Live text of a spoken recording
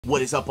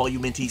What is up, all you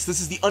minties?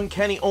 This is the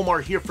Uncanny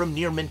Omar here from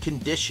Near Mint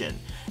Condition,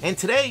 and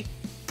today,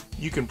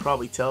 you can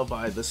probably tell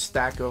by the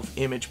stack of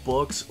image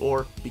books,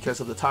 or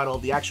because of the title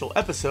of the actual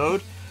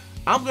episode,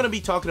 I'm going to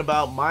be talking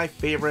about my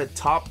favorite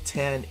top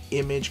 10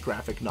 image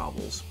graphic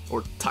novels,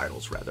 or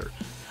titles rather.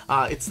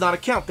 It's not a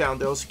countdown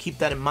though, so keep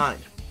that in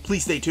mind.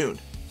 Please stay tuned.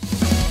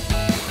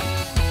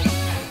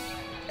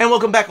 And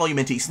welcome back, all you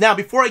minties. Now,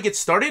 before I get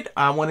started,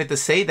 I wanted to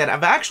say that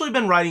I've actually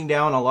been writing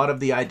down a lot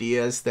of the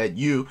ideas that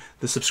you,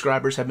 the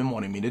subscribers, have been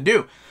wanting me to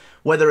do.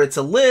 Whether it's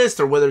a list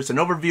or whether it's an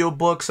overview of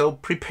books, so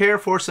prepare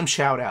for some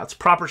shout-outs,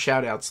 proper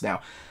shout-outs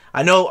now.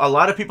 I know a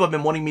lot of people have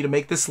been wanting me to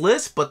make this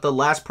list, but the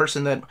last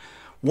person that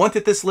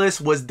wanted this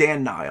list was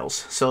Dan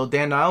Niles. So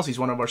Dan Niles, he's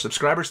one of our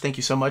subscribers. Thank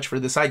you so much for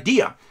this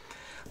idea.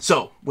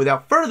 So,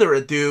 without further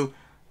ado,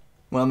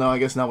 well, no, I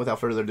guess not without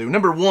further ado.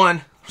 Number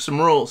one, some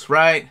rules,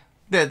 right?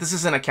 This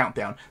isn't a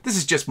countdown. This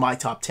is just my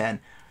top 10,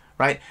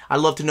 right? I'd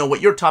love to know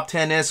what your top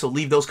 10 is, so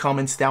leave those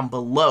comments down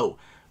below.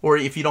 Or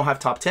if you don't have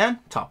top 10,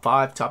 top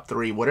 5, top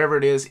 3, whatever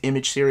it is,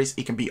 image series,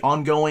 it can be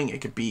ongoing, it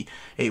could be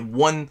a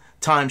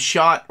one-time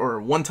shot or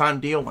a one-time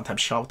deal. One-time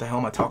shot, what the hell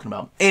am I talking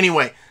about?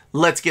 Anyway,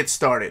 let's get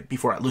started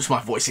before I lose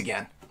my voice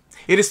again.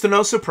 It is to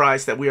no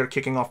surprise that we are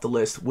kicking off the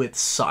list with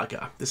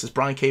Saga. This is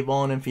Brian K.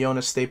 Vaughan and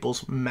Fiona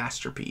Staples'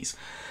 masterpiece.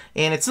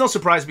 And it's no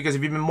surprise because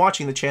if you've been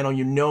watching the channel,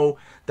 you know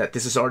that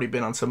this has already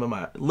been on some of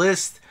my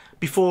lists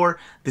before.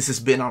 This has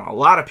been on a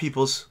lot of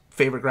people's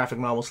favorite graphic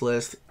novels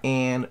list,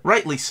 and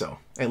rightly so,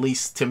 at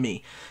least to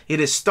me. It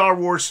is Star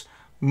Wars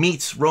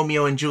meets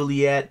Romeo and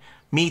Juliet,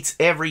 meets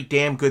every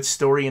damn good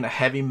story in a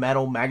heavy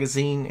metal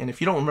magazine. And if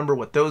you don't remember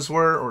what those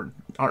were or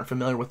aren't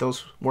familiar with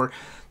those were,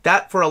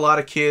 that for a lot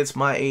of kids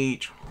my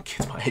age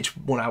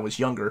when I was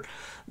younger,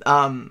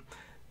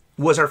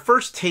 was our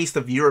first taste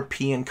of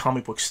European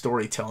comic book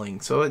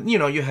storytelling. So, you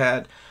know, you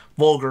had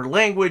vulgar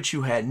language,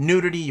 you had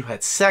nudity, you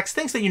had sex,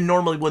 things that you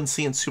normally wouldn't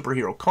see in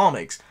superhero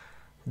comics.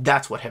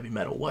 That's what heavy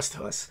metal was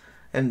to us.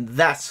 And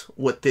that's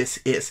what this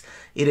is.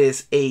 It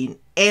is an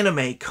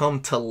anime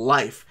come to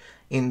life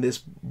in this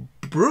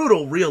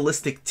brutal,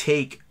 realistic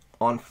take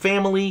on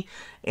family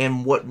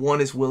and what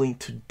one is willing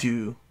to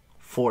do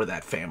for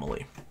that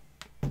family.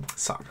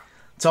 Saga.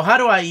 So how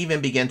do I even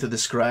begin to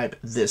describe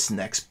this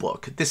next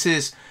book? This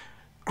is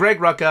Greg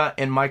Rucka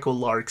and Michael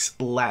Lark's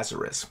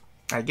Lazarus.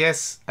 I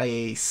guess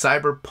a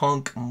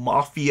cyberpunk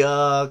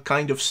mafia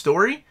kind of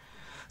story.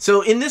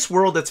 So in this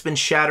world that's been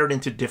shattered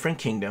into different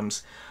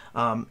kingdoms,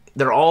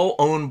 they're all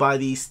owned by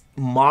these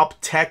mob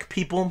tech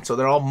people. So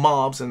they're all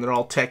mobs and they're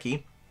all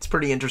techie. It's a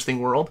pretty interesting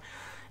world.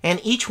 And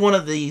each one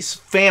of these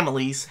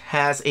families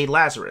has a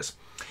Lazarus.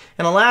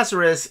 And a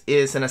Lazarus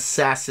is an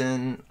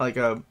assassin, like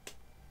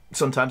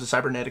sometimes a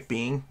cybernetic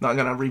being. Not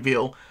going to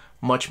reveal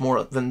much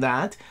more than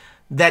that.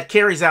 That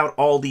carries out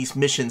all these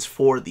missions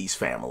for these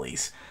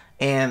families.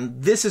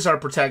 And this is our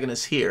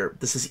protagonist here.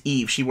 This is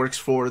Eve. She works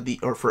for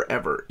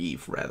Forever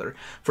Eve, rather,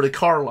 for the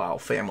Carlisle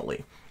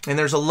family. And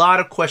there's a lot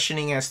of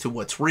questioning as to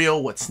what's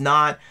real, what's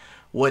not,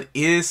 what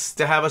is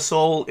to have a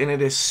soul, and it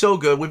is so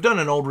good. We've done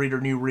an old reader,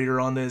 new reader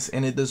on this,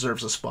 and it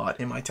deserves a spot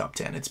in my top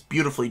 10. It's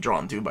beautifully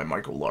drawn, too, by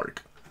Michael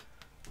Lark.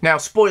 Now,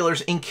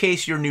 spoilers, in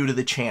case you're new to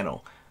the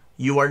channel,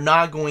 you are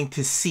not going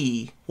to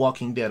see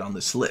Walking Dead on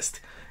this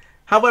list.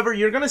 However,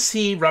 you're going to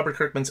see Robert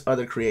Kirkman's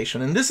other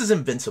creation, and this is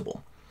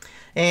Invincible.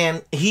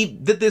 And he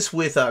did this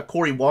with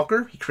Cory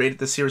Walker. He created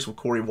this series with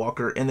Cory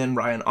Walker, and then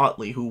Ryan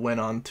Ottley, who went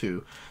on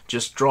to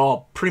just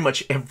draw pretty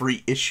much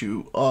every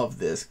issue of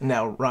this.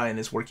 Now Ryan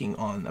is working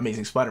on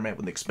Amazing Spider-Man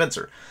with Nick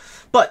Spencer.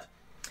 But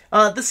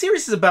the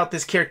series is about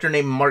this character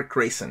named Mark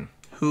Grayson,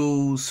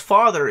 whose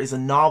father is a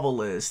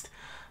novelist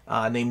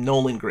named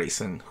Nolan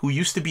Grayson, who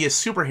used to be a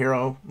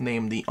superhero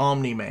named the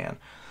Omni-Man,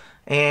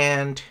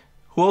 and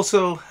who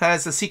also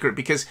has a secret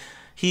because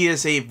he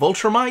is a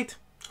Viltrumite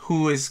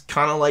who is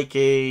kind of like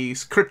a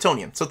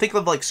Kryptonian. So think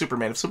of like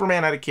Superman. If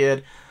Superman had a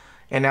kid,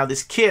 and now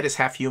this kid is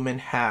half human,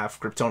 half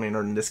Kryptonian,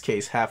 or in this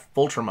case, half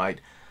Viltrumite,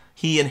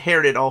 he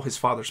inherited all his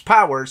father's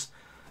powers,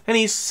 and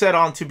he's set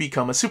on to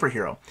become a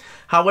superhero.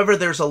 However,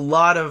 there's a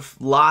lot of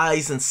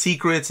lies and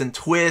secrets and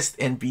twists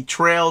and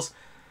betrayals.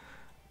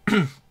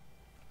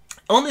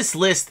 On this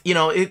list, you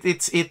know,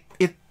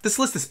 this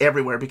list is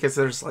everywhere because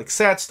there's like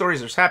sad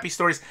stories, there's happy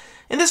stories.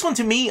 And this one,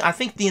 to me, I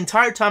think the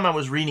entire time I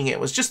was reading it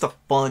was just a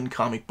fun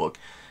comic book.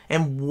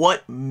 And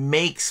what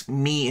makes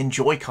me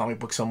enjoy comic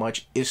books so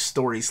much is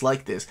stories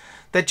like this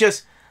that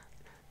just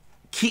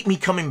keep me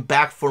coming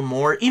back for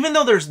more. Even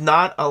though there's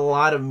not a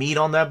lot of meat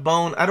on that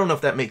bone, I don't know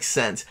if that makes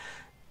sense.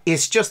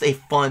 It's just a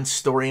fun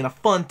story and a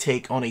fun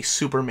take on a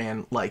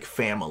Superman-like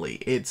family.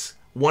 It's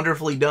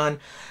wonderfully done.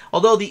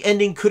 Although the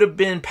ending could have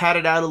been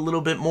padded out a little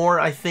bit more,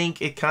 I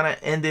think it kind of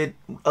ended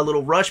a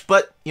little rushed.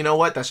 But you know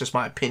what? That's just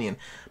my opinion.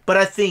 But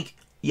I think,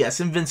 yes,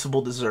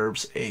 Invincible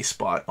deserves a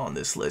spot on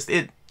this list.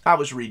 I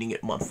was reading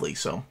it monthly,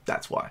 so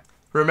that's why.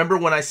 Remember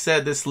when I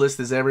said this list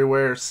is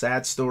everywhere?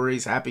 Sad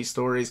stories, happy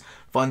stories,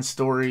 fun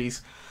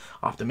stories,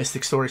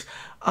 optimistic stories.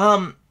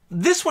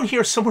 This one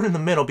here is somewhere in the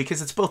middle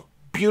because it's both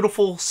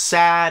beautiful,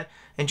 sad,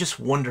 and just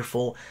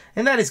wonderful,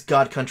 and that is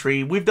God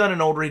Country. We've done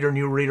an old reader,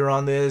 new reader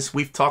on this.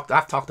 I've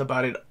talked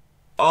about it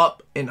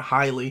up and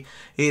highly.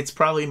 It's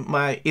probably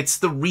it's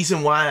the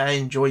reason why I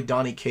enjoyed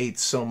Donny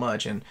Cates so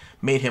much and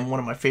made him one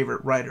of my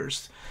favorite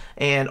writers.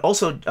 And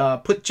also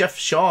put Jeff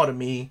Shaw to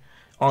me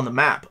on the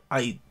map.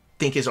 I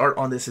think his art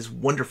on this is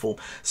wonderful.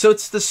 So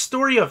it's the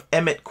story of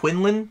Emmett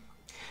Quinlan.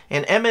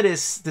 And Emmett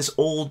is this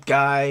old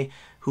guy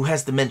who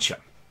has dementia.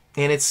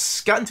 And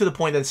it's gotten to the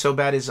point that it's so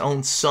bad his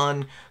own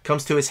son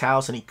comes to his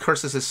house and he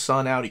curses his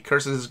son out. He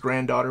curses his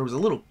granddaughter, who was a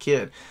little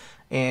kid.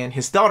 And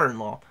his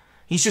daughter-in-law.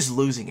 He's just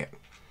losing it.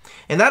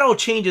 And that all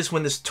changes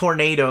when this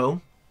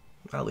tornado,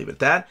 I'll leave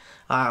it at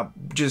that,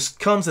 just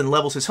comes and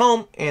levels his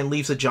home and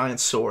leaves a giant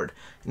sword.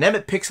 And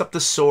Emmett picks up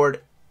the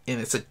sword, and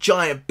it's a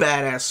giant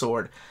badass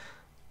sword.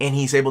 And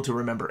he's able to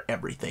remember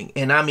everything.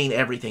 And I mean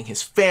everything.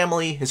 His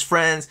family, his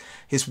friends,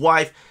 his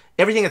wife,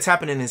 everything that's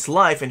happened in his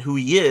life and who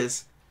he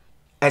is,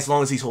 as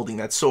long as he's holding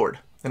that sword.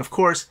 And of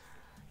course,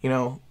 you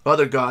know,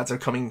 other gods are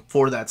coming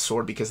for that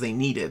sword because they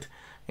need it.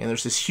 And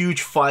there's this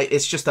huge fight.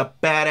 It's just a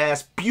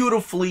badass,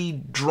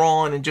 beautifully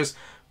drawn and just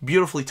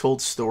beautifully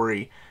told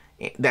story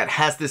that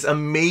has this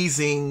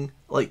amazing,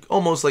 like,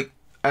 almost like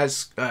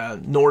as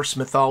Norse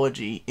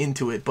mythology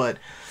into it. But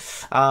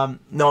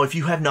no, if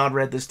you have not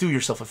read this, do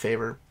yourself a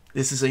favor.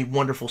 This is a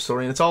wonderful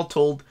story, and it's all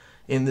told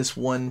in this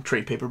one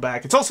trade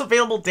paperback. It's also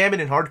available, damn it,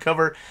 in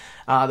hardcover.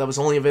 That was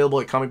only available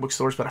at comic book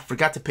stores, but I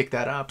forgot to pick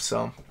that up,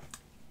 so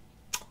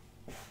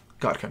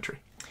God Country.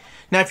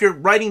 Now, if you're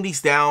writing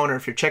these down or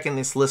if you're checking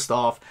this list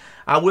off,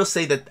 I will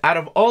say that out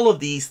of all of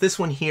these, this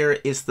one here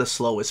is the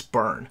slowest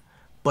burn.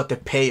 But the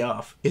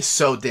payoff is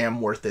so damn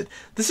worth it.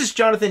 This is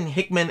Jonathan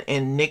Hickman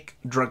and Nick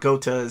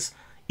Dragotta's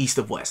East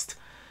of West.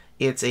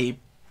 It's a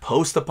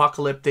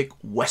post-apocalyptic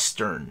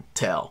Western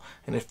tale.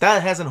 And if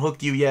that hasn't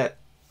hooked you yet,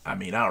 I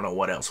mean, I don't know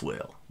what else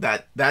will.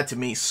 That to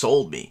me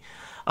sold me.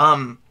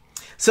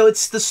 So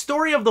it's the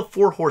story of the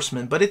Four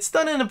Horsemen, but it's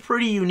done in a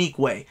pretty unique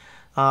way.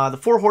 The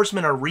Four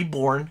Horsemen are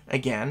reborn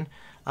again.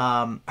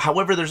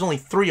 However, there's only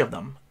 3 of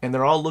them, and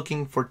they're all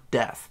looking for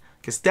Death.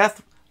 Because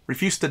Death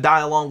refused to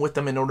die along with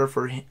them in order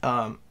for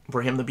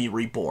him to be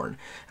reborn.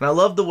 And I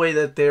love the way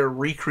that they're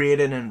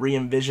recreated and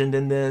re-envisioned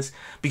in this,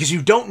 because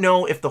you don't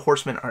know if the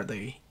Horsemen are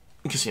they,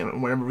 because you know,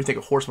 whenever we think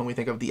of Horsemen, we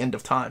think of the end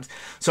of times.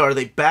 So are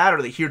they bad?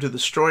 Are they here to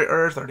destroy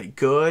Earth? Are they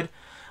good?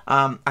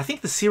 I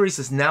think the series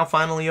is now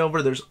finally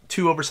over. There's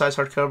 2 oversized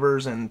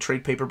hardcovers and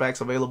trade paperbacks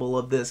available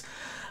of this.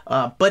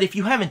 But if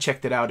you haven't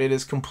checked it out, it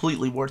is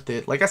completely worth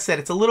it. Like I said,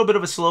 it's a little bit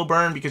of a slow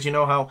burn because you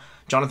know how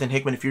Jonathan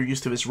Hickman, if you're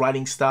used to his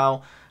writing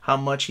style, how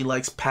much he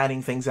likes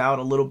padding things out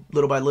a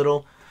little by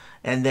little,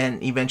 and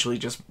then eventually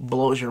just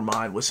blows your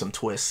mind with some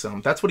twists.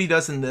 That's what he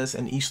does in this,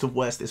 and East of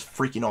West is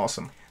freaking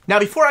awesome. Now,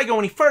 before I go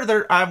any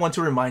further, I want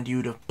to remind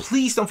you to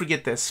please don't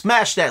forget to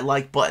smash that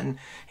like button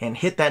and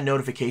hit that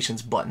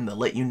notifications button to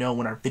let you know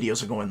when our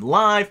videos are going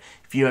live.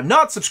 If you have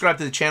not subscribed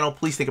to the channel,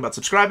 please think about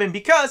subscribing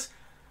because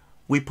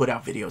we put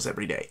out videos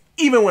every day.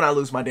 Even when I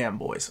lose my damn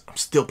voice, I'm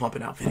still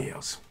pumping out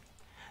videos.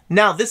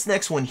 Now, this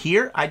next one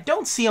here, I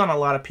don't see on a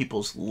lot of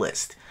people's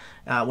list.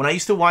 When I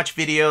used to watch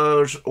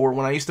videos or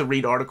when I used to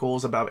read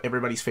articles about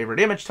everybody's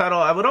favorite Image title,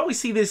 I would always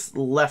see this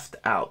left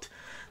out.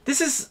 This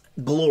is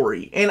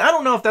Glory, and I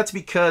don't know if that's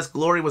because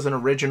Glory was an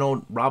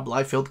original Rob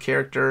Liefeld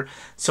character,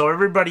 so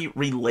everybody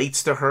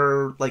relates to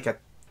her like a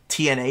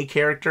TNA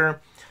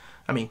character.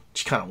 I mean,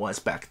 she kind of was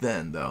back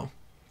then, though.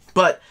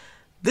 But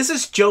this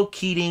is Joe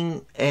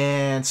Keating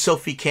and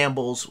Sophie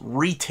Campbell's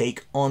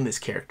retake on this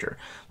character.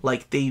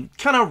 Like, they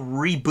kind of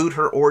reboot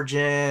her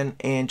origin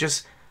and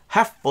just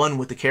have fun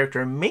with the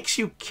character. It makes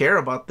you care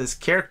about this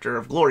character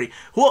of Glory,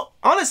 who,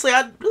 honestly,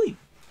 I really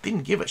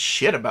didn't give a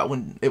shit about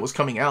when it was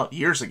coming out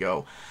years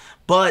ago.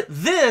 But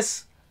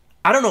this,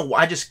 I don't know,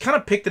 I just kind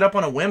of picked it up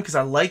on a whim because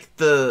I like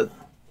the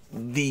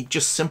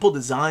just simple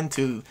design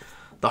to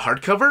the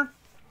hardcover.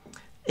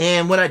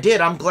 And when I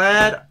did, I'm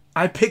glad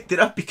I picked it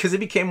up because it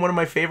became one of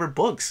my favorite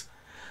books.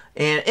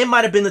 And it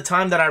might have been the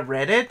time that I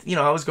read it. You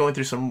know, I was going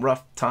through some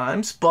rough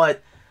times,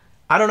 but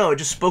I don't know, it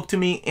just spoke to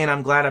me, and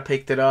I'm glad I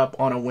picked it up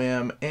on a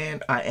whim,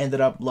 and I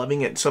ended up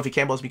loving it. Sophie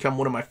Campbell has become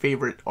one of my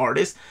favorite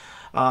artists.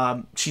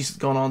 She's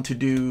gone on to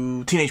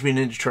do Teenage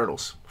Mutant Ninja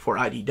Turtles for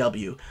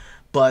IDW.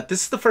 But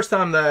this is the first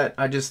time that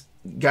I just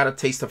got a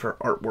taste of her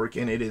artwork,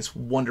 and it is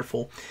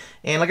wonderful.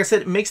 And like I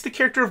said, it makes the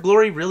character of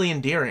Glory really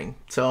endearing.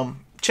 So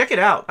check it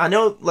out. I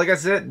know, like I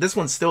said, this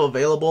one's still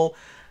available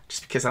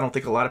just because I don't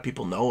think a lot of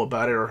people know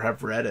about it or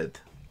have read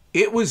it.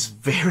 It was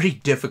very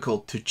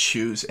difficult to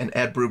choose an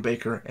Ed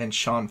Brubaker and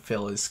Sean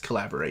Phillips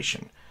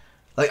collaboration.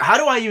 Like, how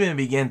do I even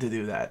begin to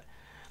do that?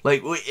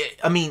 Like,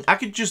 I mean, I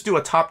could just do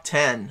a top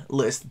 10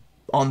 list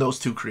on those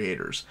 2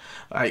 creators.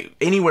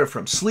 Anywhere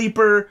from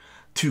Sleeper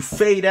to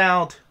Fade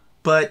Out.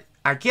 But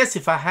I guess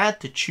if I had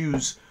to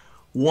choose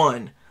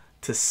one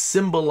to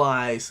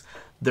symbolize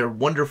their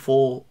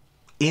wonderful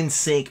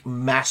in-sync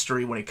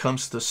mastery when it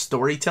comes to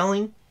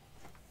storytelling,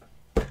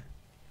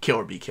 Kill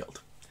or Be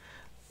Killed.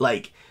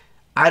 Like,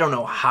 I don't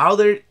know how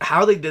they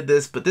did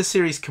this, but this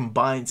series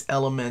combines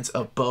elements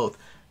of both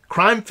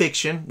crime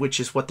fiction,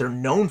 which is what they're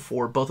known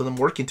for, both of them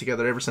working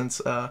together ever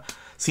since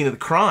Scene of the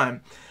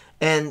Crime,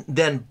 and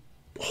then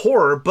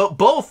horror, but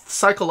both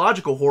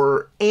psychological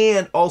horror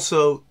and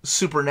also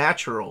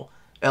supernatural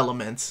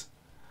elements,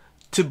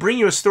 to bring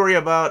you a story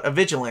about a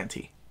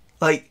vigilante.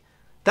 Like,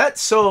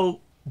 that's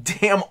so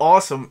damn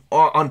awesome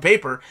on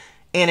paper,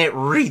 and it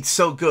reads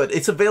so good.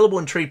 It's available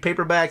in trade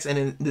paperbacks and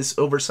in this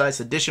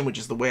oversized edition, which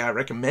is the way I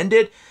recommend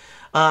it.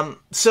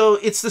 So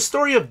it's the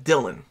story of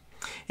Dylan.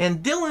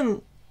 And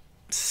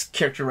Dylan's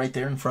character right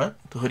there in front,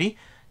 the hoodie,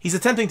 he's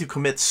attempting to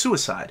commit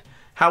suicide.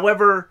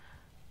 However,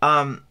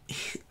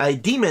 a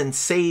demon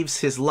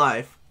saves his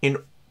life,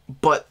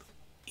 but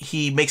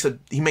he makes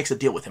a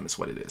deal with him, is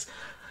what it is.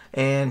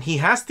 And he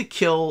has to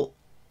kill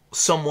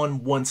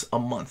someone once a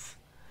month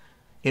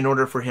in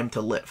order for him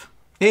to live.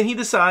 And he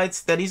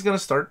decides that he's going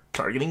to start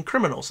targeting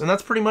criminals. And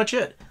that's pretty much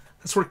it.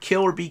 That's where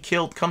kill or be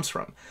killed comes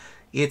from.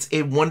 It's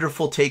a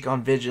wonderful take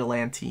on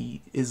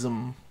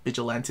vigilantism.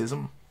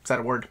 Vigilantism? Is that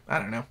a word? I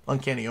don't know.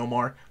 Uncanny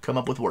Omar. Come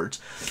up with words,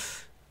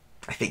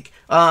 I think.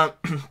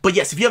 But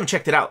yes, if you haven't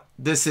checked it out,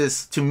 this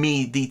is, to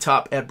me, the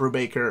top Ed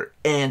Brubaker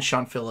and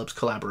Sean Phillips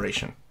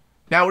collaboration.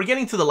 Now, we're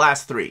getting to the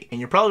last three, and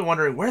you're probably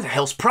wondering, where the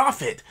hell's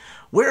Prophet?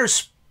 Where's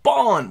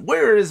Spawn?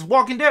 Where is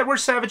Walking Dead?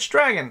 Where's Savage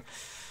Dragon?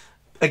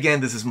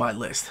 Again, this is my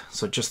list,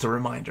 so just a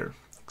reminder.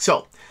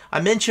 So, I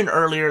mentioned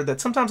earlier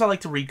that sometimes I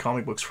like to read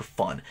comic books for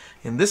fun,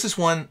 and this is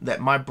one that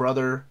my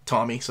brother,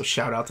 Tommy, so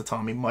shout out to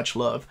Tommy, much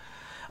love,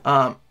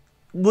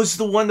 was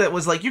the one that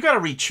was like, you gotta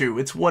read Chew,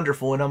 it's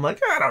wonderful. And I'm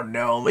like, I don't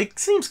know, it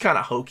seems kind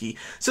of hokey.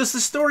 So it's the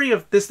story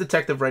of this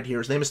detective right here.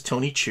 His name is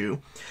Tony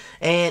Chew,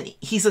 and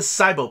he's a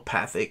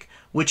cybopathic,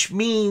 which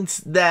means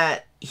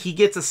that he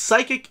gets a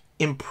psychic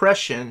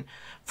impression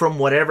from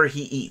whatever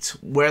he eats.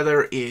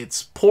 Whether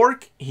it's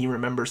pork, he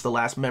remembers the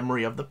last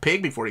memory of the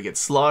pig before he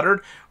gets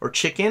slaughtered, or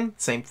chicken,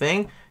 same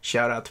thing.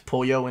 Shout out to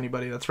Pollo,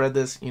 anybody that's read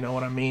this, you know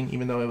what I mean,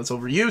 even though it was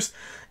overused.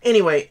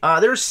 Anyway,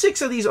 there are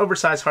 6 of these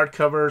oversized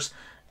hardcovers.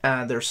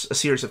 There's a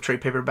series of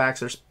trade paperbacks.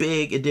 There's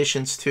big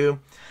editions too,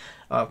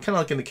 kind of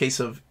like in the case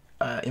of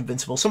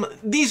Invincible.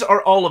 These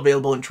are all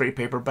available in trade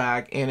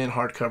paperback and in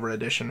hardcover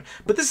edition,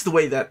 but this is the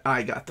way that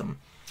I got them.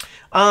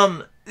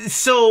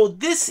 So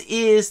this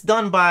is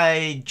done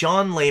by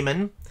John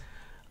Layman,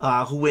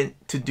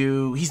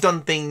 he's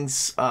done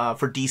things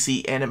for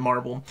DC and at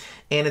Marvel,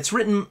 and it's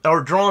written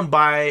or drawn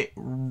by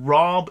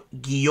Rob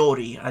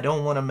Giori. I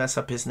don't want to mess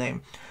up his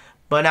name,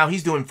 but now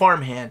he's doing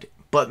Farmhand.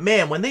 But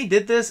man, when they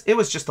did this, it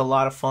was just a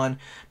lot of fun,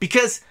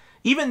 because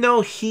even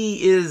though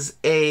he is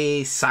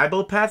a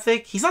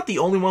cybopathic, he's not the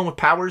only one with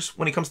powers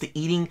when it comes to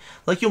eating.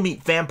 Like, you'll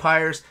meet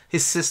vampires,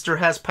 his sister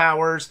has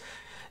powers.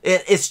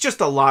 It's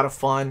just a lot of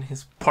fun.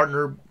 His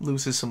partner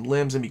loses some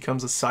limbs and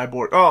becomes a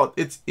cyborg. Oh,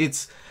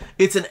 it's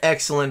an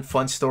excellent,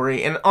 fun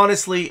story. And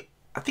honestly,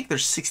 I think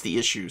there's 60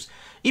 issues.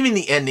 Even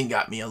the ending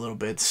got me a little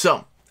bit.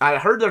 So, I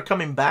heard they're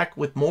coming back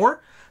with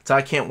more, so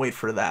I can't wait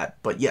for that.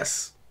 But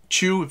yes,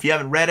 Chew, if you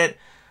haven't read it,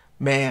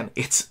 man,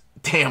 it's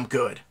damn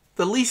good.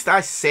 The least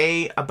I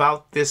say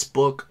about this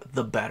book,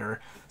 the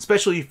better.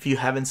 Especially if you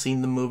haven't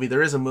seen the movie.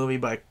 There is a movie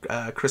by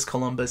Chris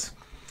Columbus.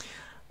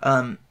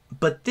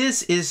 But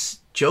this is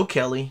Joe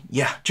Kelly.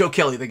 Yeah, Joe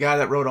Kelly, the guy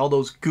that wrote all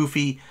those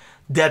goofy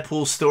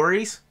Deadpool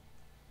stories.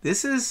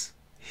 This is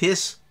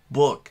his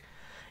book.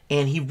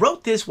 And he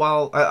wrote this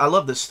while, I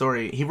love this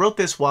story. He wrote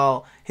this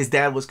while his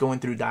dad was going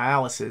through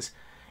dialysis.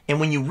 And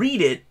when you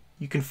read it,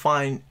 you can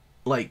find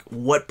like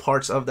what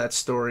parts of that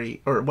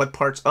story or what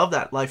parts of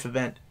that life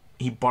event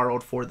he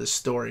borrowed for this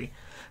story.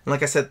 And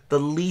like I said, the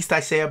least I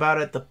say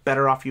about it, the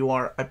better off you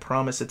are. I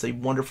promise. It's a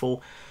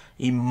wonderful,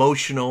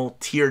 emotional,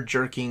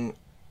 tear-jerking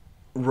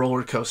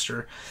roller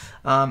coaster.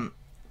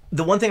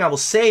 The one thing I will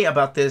say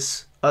about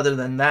this, other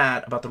than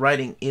that, about the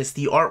writing, is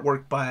the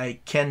artwork by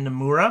Ken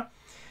Nomura.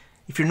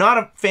 If you're not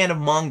a fan of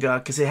manga,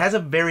 because it has a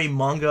very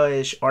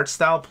manga-ish art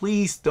style,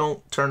 please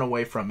don't turn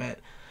away from it.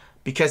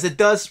 Because it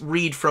does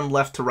read from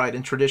left to right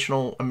in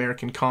traditional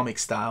American comic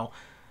style.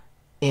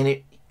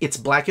 And it's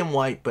black and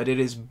white, but it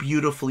is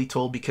beautifully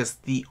told because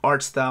the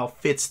art style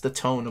fits the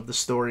tone of the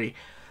story.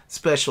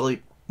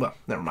 Especially, well,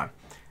 never mind.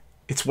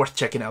 It's worth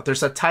checking out.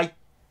 There's a Titan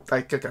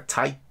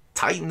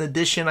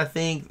edition, I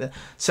think.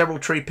 Several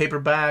trade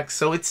paperbacks.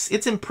 So it's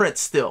in print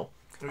still.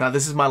 Now,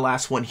 this is my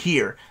last one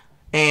here.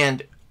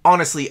 And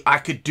honestly, I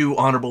could do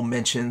honorable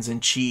mentions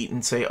and cheat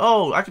and say,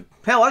 oh, I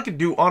could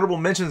do honorable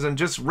mentions and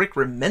just Rick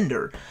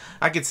Remender.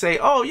 I could say,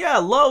 oh yeah,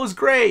 Lowe's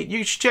great.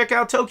 You should check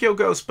out Tokyo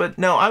Ghost. But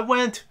no, I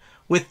went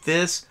with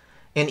this,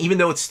 and even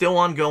though it's still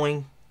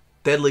ongoing,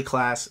 Deadly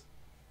Class,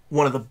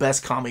 one of the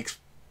best comics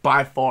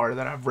by far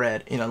that I've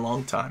read in a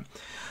long time.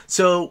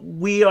 So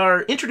we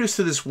are introduced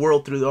to this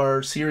world through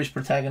our series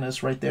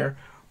protagonist right there,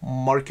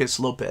 Marcus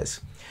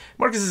Lopez.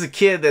 Marcus is a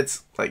kid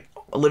that's like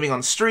living on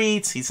the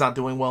streets. He's not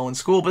doing well in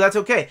school, but that's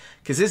okay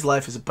because his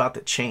life is about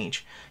to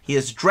change. He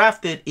is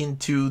drafted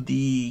into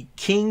the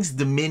King's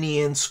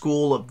Dominion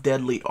School of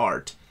Deadly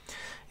Art.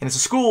 And it's a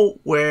school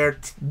where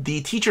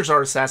the teachers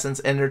are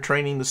assassins and they're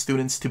training the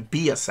students to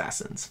be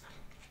assassins.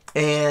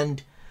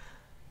 And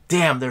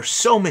damn, there's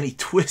so many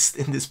twists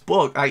in this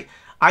book.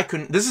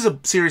 This is a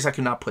series I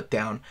could not put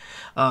down.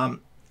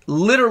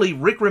 Literally,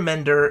 Rick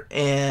Remender,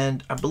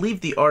 and I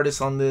believe the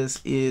artist on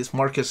this is not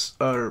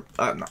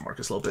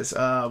Marcus Lopez,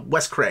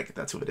 Wes Craig,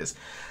 that's who it is.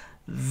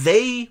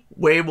 They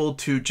were able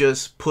to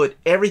just put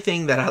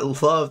everything that I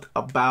loved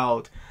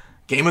about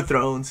Game of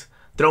Thrones,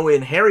 throw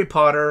in Harry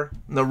Potter,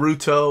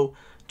 Naruto,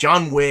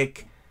 John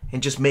Wick,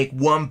 and just make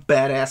one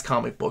badass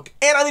comic book.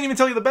 And I didn't even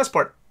tell you the best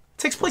part.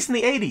 It takes place in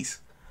the 80s.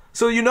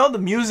 So you know the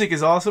music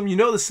is awesome. You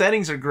know the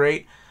settings are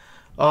great.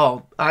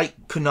 Oh, I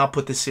could not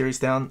put this series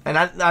down. And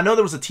I know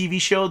there was a TV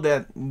show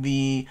that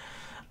the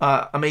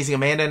Amazing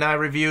Amanda and I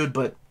reviewed,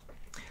 but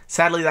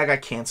sadly that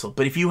got canceled.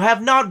 But if you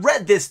have not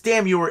read this,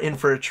 damn, you are in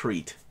for a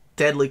treat.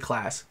 Deadly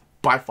class,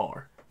 by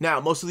far. Now,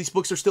 most of these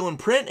books are still in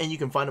print, and you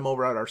can find them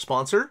over at our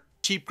sponsor,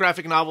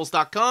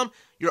 cheapgraphicnovels.com,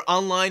 your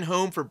online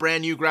home for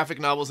brand new graphic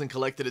novels and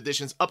collected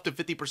editions up to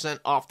 50%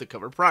 off the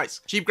cover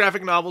price. Cheap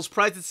Graphic Novels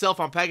prides itself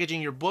on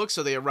packaging your books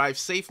so they arrive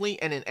safely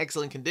and in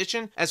excellent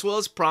condition, as well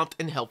as prompt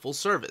and helpful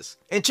service.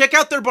 And check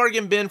out their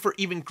bargain bin for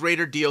even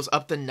greater deals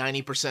up to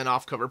 90%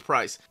 off cover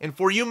price. And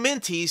for you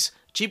Minties,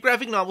 Cheap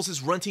Graphic Novels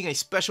is running a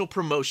special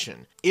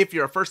promotion. If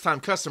you're a first-time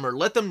customer,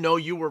 let them know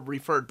you were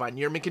referred by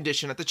Near Mint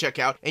Condition at the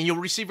checkout, and you'll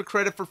receive a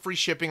credit for free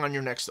shipping on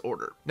your next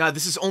order. Now,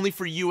 this is only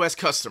for U.S.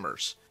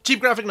 customers. Cheap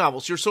Graphic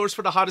Novels, your source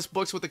for the hottest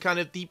books with the kind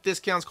of deep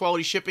discounts,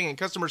 quality shipping, and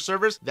customer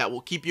service that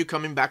will keep you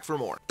coming back for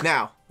more.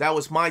 Now, that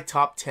was my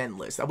top 10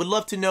 list. I would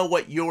love to know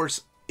what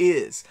yours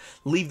is.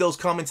 Leave those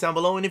comments down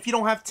below, and if you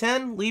don't have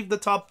 10, leave the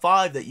top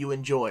 5 that you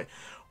enjoy.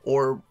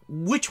 Or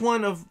which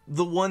one of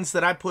the ones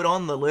that I put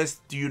on the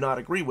list do you not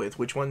agree with?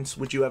 Which ones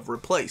would you have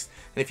replaced?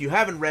 And if you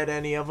haven't read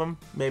any of them,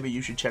 maybe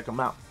you should check them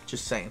out.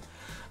 Just saying.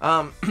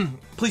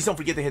 Please don't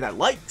forget to hit that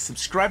like,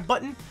 subscribe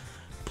button.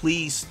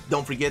 Please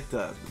don't forget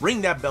to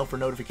ring that bell for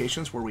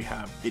notifications where we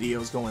have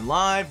videos going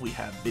live. We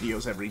have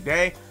videos every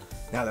day.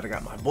 Now that I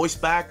got my voice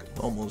back,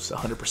 almost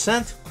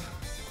 100%.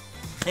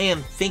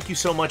 And thank you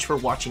so much for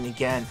watching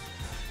again.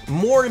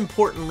 More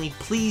importantly,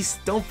 please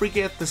don't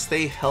forget to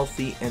stay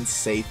healthy and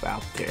safe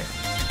out there.